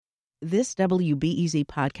This WBEZ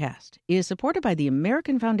podcast is supported by the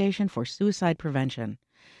American Foundation for Suicide Prevention.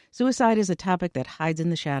 Suicide is a topic that hides in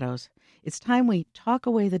the shadows. It's time we talk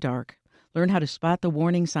away the dark, learn how to spot the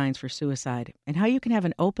warning signs for suicide, and how you can have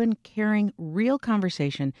an open, caring, real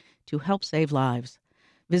conversation to help save lives.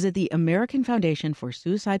 Visit the American Foundation for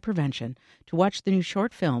Suicide Prevention to watch the new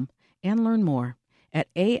short film and learn more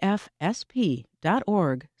at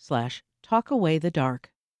afsp.org/talkawaythedark.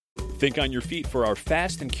 Think on your feet for our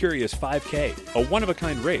Fast and Curious 5K, a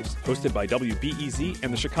one-of-a-kind race hosted by WBEZ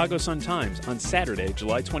and the Chicago Sun-Times on Saturday,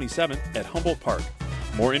 July 27th at Humboldt Park.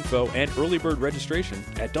 More info and early bird registration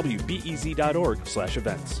at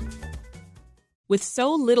wbez.org/events. With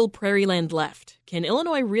so little prairie land left, can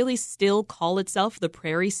Illinois really still call itself the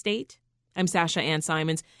Prairie State? I'm Sasha Ann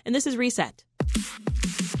Simons, and this is Reset.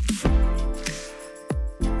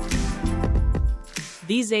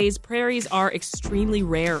 These days, prairies are extremely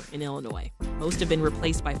rare in Illinois. Most have been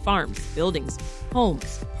replaced by farms, buildings,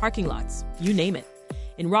 homes, parking lots, you name it.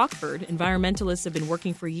 In Rockford, environmentalists have been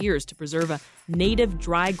working for years to preserve a native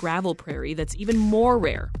dry gravel prairie that's even more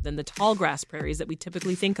rare than the tall grass prairies that we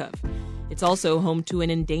typically think of. It's also home to an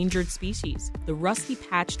endangered species, the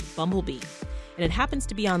rusty-patched bumblebee, and it happens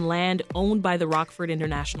to be on land owned by the Rockford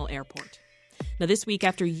International Airport. Now, this week,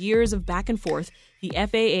 after years of back and forth, the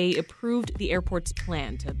FAA approved the airport's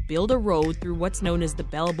plan to build a road through what's known as the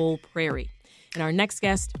Bell Bowl Prairie. And our next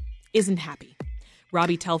guest isn't happy.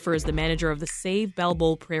 Robbie Telfer is the manager of the Save Bell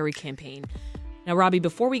Bowl Prairie campaign. Now, Robbie,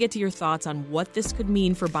 before we get to your thoughts on what this could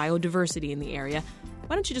mean for biodiversity in the area,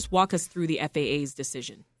 why don't you just walk us through the FAA's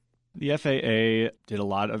decision? The FAA did a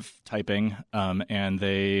lot of typing, and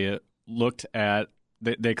they looked at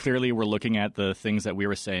they clearly were looking at the things that we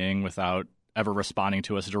were saying without ever responding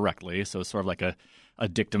to us directly. So it's sort of like a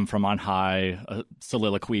dictum from on high, a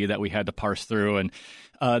soliloquy that we had to parse through. And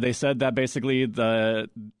they said that basically the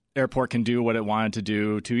airport can do what it wanted to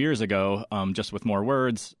do 2 years ago, just with more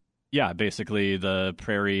words. Yeah, basically the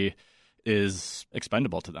prairie is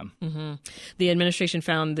expendable to them. Mm-hmm. The administration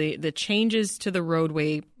found the changes to the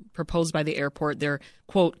roadway proposed by the airport, they're,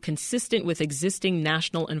 quote, consistent with existing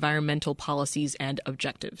national environmental policies and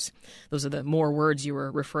objectives. Those are the more words you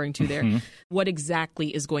were referring to there. Mm-hmm. What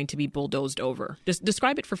exactly is going to be bulldozed over? Just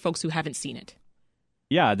describe it for folks who haven't seen it.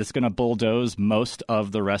 Yeah, this is going to bulldoze most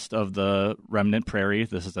of the rest of the remnant prairie.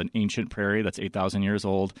 This is an ancient prairie that's 8,000 years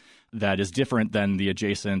old that is different than the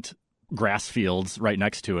adjacent grass fields right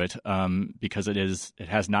next to it, because it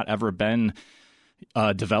has not ever been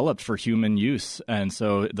developed for human use. And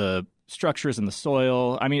so the structures in the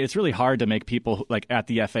soil, I mean, it's really hard to make people like at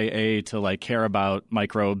the FAA to like care about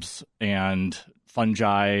microbes and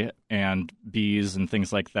fungi and bees and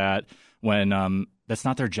things like that when that's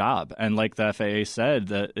not their job. And like the FAA said,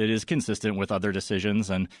 that it is consistent with other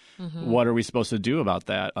decisions. And what are we supposed to do about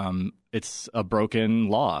that? It's a broken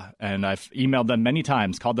law. And I've emailed them many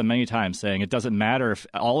times, called them many times saying it doesn't matter if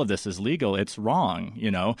all of this is legal. It's wrong.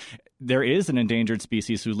 You know, there is an endangered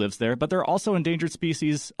species who lives there, but there are also endangered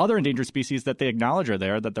species, other endangered species that they acknowledge are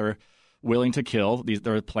there, that they're willing to kill.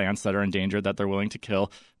 There are plants that are endangered that they're willing to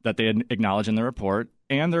kill, that they acknowledge in the report.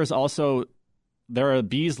 And there are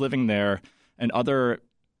bees living there and other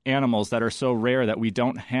animals that are so rare that we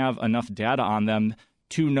don't have enough data on them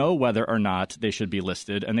to know whether or not they should be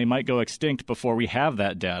listed, and they might go extinct before we have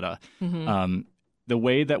that data. The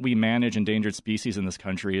way that we manage endangered species in this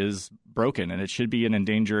country is broken, and it should be an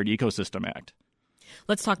Endangered Ecosystem Act.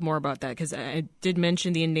 Let's talk more about that, because I did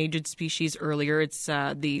mention the endangered species earlier. It's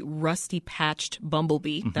the rusty-patched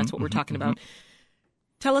bumblebee. That's what we're talking about.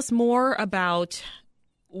 Tell us more about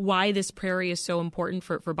why this prairie is so important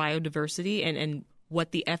for biodiversity and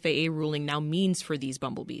what the FAA ruling now means for these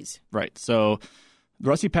bumblebees. Right. So the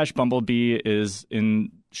rusty-patched bumblebee is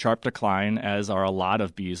in sharp decline, as are a lot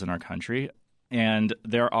of bees in our country. And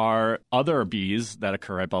there are other bees that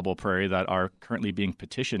occur at Bell Bowl Prairie that are currently being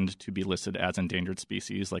petitioned to be listed as endangered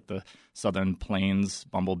species, like the Southern Plains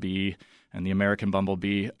bumblebee and the American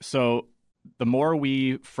bumblebee. So the more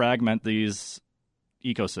we fragment these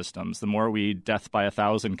ecosystems, the more we death by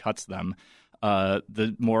 1,000 cuts them,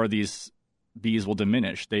 the more these bees will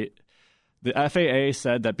diminish. The FAA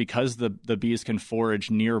said that because the bees can forage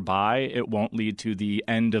nearby, it won't lead to the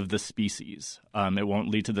end of the species. It won't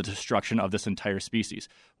lead to the destruction of this entire species,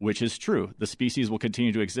 which is true. The species will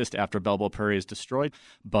continue to exist after Bell Bowl Prairie is destroyed,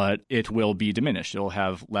 but it will be diminished. It will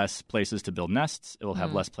have less places to build nests. It will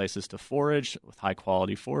have less places to forage with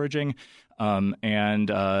high-quality foraging, and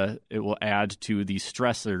it will add to the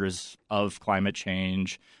stressors of climate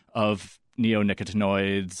change, of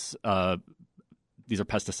neonicotinoids, these are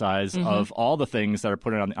pesticides, of all the things that are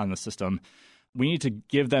put on the system. we need to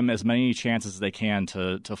give them as many chances as they can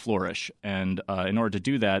to flourish. And in order to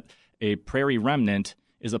do that, a prairie remnant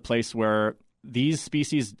is a place where these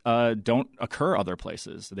species don't occur other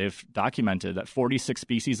places. They've documented that 46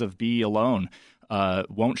 species of bee alone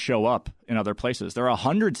won't show up in other places. There are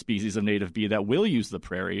 100 species of native bee that will use the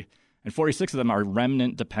prairie, and 46 of them are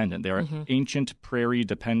remnant dependent. They are ancient prairie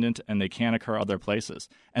dependent, and they can't occur other places.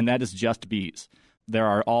 And that is just bees. There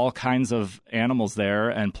are all kinds of animals there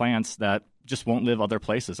and plants that just won't live other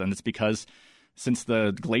places. And it's because since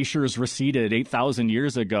the glaciers receded 8,000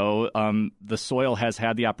 years ago, the soil has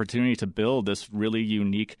had the opportunity to build this really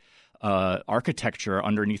unique architecture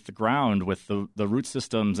underneath the ground with the root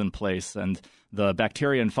systems in place and the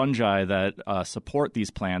bacteria and fungi that support these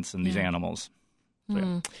plants and these animals.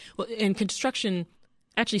 So, Well, and construction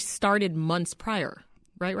actually started months prior,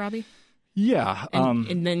 right, Robbie? Yeah.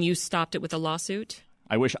 And then you stopped it with a lawsuit?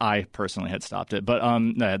 I wish I personally had stopped it. But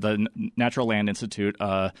the Natural Land Institute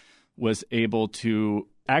was able to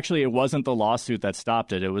 – actually, it wasn't the lawsuit that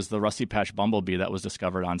stopped it. It was the rusty patch bumblebee that was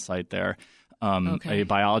discovered on site there. A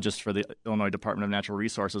biologist for the Illinois Department of Natural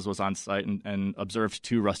Resources was on site and observed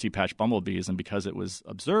 2 rusty patch bumblebees. And because it was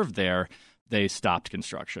observed there, they stopped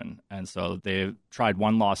construction. And so they tried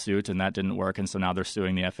one lawsuit, and that didn't work. And so now they're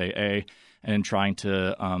suing the FAA and trying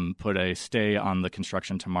to put a stay on the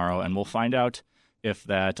construction tomorrow. And we'll find out if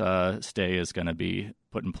that stay is going to be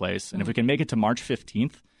put in place. And if we can make it to March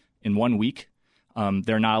 15th in 1 week,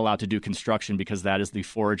 they're not allowed to do construction because that is the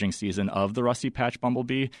foraging season of the rusty patch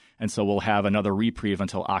bumblebee. And so we'll have another reprieve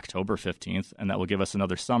until October 15th, and that will give us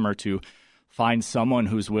another summer to find someone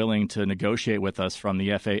who's willing to negotiate with us from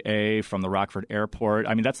the FAA, from the Rockford Airport.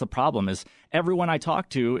 I mean, that's the problem is everyone I talk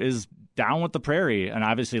to is down with the prairie. And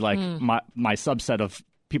obviously, like my subset of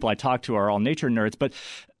people I talk to are all nature nerds, but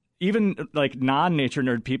even like non-nature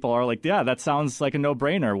nerd people are like, yeah, that sounds like a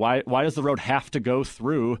no-brainer. Why does the road have to go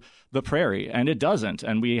through the prairie? And it doesn't.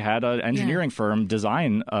 And we had an engineering firm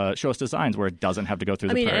show us designs where it doesn't have to go through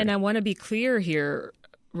the prairie. And I want to be clear here,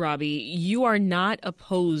 Robbie, you are not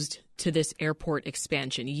opposed to this airport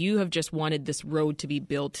expansion. You have just wanted this road to be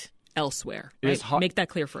built elsewhere. Right? Make that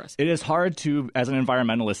clear for us. It is hard to, as an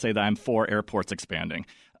environmentalist, say that I'm for airports expanding.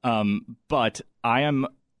 But I am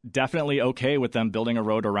definitely okay with them building a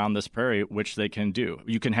road around this prairie, which they can do.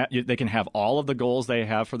 They can have all of the goals they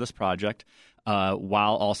have for this project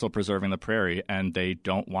while also preserving the prairie, and they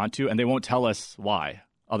don't want to, and they won't tell us why,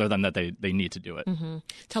 other than that they need to do it.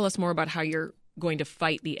 Tell us more about how you're going to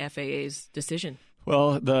fight the FAA's decision.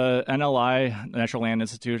 Well, the NLI, Natural Land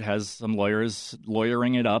Institute, has some lawyers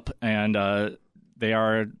lawyering it up, and they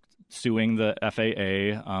are suing the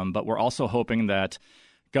FAA. But we're also hoping that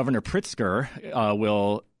Governor Pritzker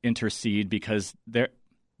will intercede because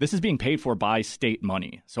this is being paid for by state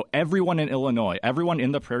money. So everyone in Illinois, everyone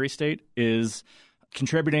in the Prairie State is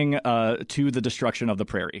contributing to the destruction of the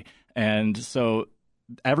prairie. And so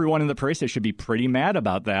everyone in the Prairie State should be pretty mad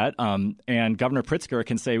about that. And Governor Pritzker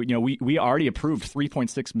can say, we already approved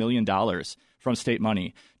 $3.6 million from state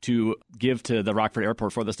money to give to the Rockford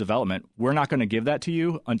Airport for this development. We're not going to give that to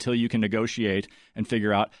you until you can negotiate and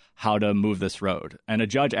figure out how to move this road. And a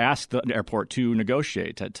judge asked the airport to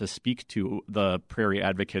negotiate, to speak to the prairie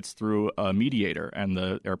advocates through a mediator, and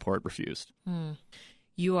the airport refused.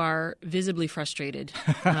 You are visibly frustrated,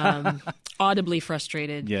 audibly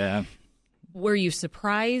frustrated. Yeah. Were you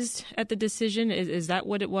surprised at the decision? Is that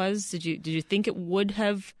what it was? Did you think it would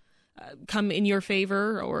have come in your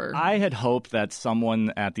favor? Or I had hoped that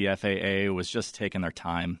someone at the FAA was just taking their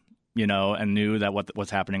time, and knew that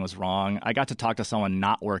what's happening was wrong. I got to talk to someone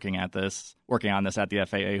not working on this at the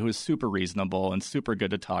FAA who was super reasonable and super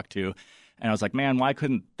good to talk to. And I was like, man, why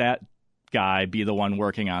couldn't that guy be the one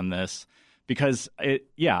working on this? Because I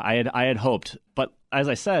had hoped, but as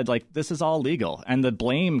I said, this is all legal, and the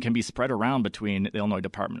blame can be spread around between the Illinois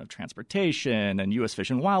Department of Transportation and U.S. Fish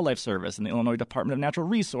and Wildlife Service and the Illinois Department of Natural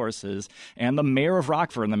Resources and the mayor of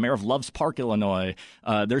Rockford and the mayor of Loves Park, Illinois.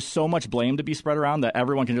 There's so much blame to be spread around that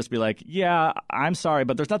everyone can just be like, yeah, I'm sorry,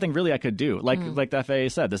 but there's nothing really I could do. Like the FAA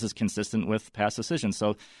said, this is consistent with past decisions.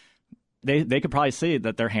 So they could probably see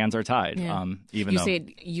that their hands are tied. Yeah. Even you though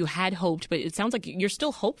said you had hoped, but it sounds like you're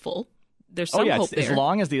still hopeful. There's some hope there. As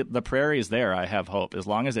long as the prairie is there, I have hope. As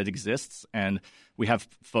long as it exists, and we have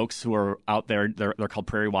folks who are out there, they're called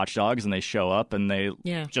prairie watchdogs, and they show up and they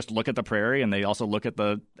just look at the prairie, and they also look at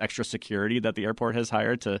the extra security that the airport has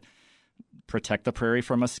hired to protect the prairie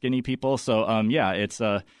from us skinny people. So,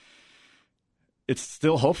 it's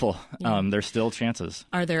still hopeful. Yeah. There's still chances.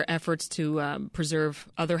 Are there efforts to preserve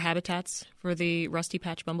other habitats for the rusty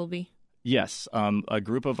patch bumblebee? Yes. A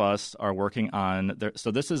group of us are working on –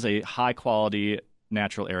 so this is a high-quality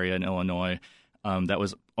natural area in Illinois, that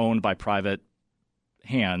was owned by private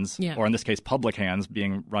hands, or in this case, public hands,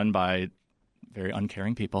 being run by very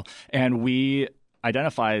uncaring people. And we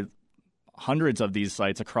identified hundreds of these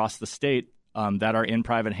sites across the state that are in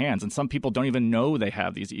private hands. And some people don't even know they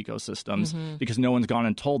have these ecosystems because no one's gone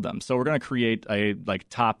and told them. So we're going to create a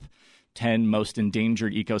top 10 most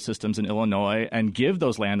endangered ecosystems in Illinois and give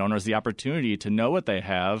those landowners the opportunity to know what they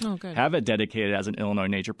have it dedicated as an Illinois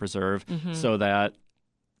nature preserve so that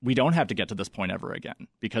we don't have to get to this point ever again,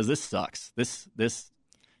 because this sucks.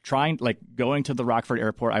 Going to the Rockford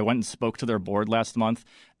Airport, I went and spoke to their board last month,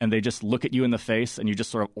 and they just look at you in the face and you just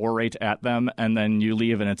sort of orate at them, and then you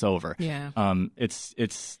leave and it's over. Yeah. This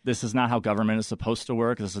is not how government is supposed to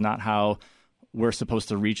work. This is not how we're supposed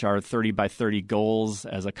to reach our 30 by 30 goals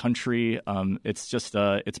as a country. It's just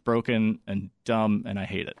it's broken and dumb, and I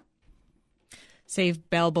hate it. Save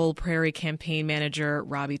Bell Bowl Prairie campaign manager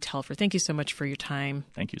Robbie Telfer, thank you so much for your time.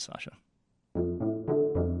 Thank you, Sasha.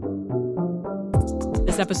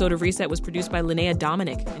 This episode of Reset was produced by Linnea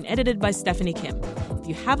Dominic and edited by Stephanie Kim. If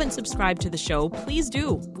you haven't subscribed to the show, please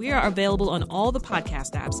do. We are available on all the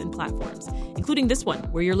podcast apps and platforms, including this one,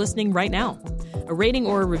 where you're listening right now. A rating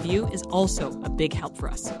or a review is also a big help for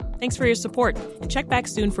us. Thanks for your support, and check back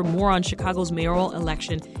soon for more on Chicago's mayoral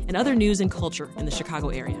election and other news and culture in the Chicago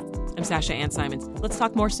area. I'm Sasha Ann Simons. Let's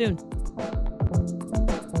talk more soon.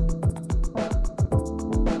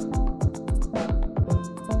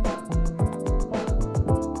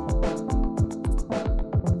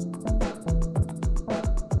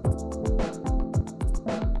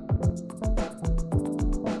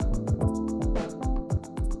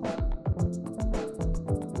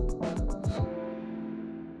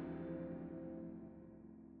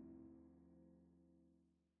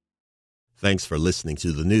 Thanks for listening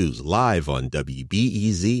to the news live on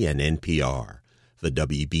WBEZ and NPR. The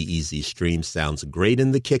WBEZ stream sounds great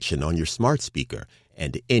in the kitchen on your smart speaker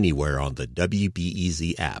and anywhere on the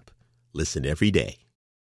WBEZ app. Listen every day.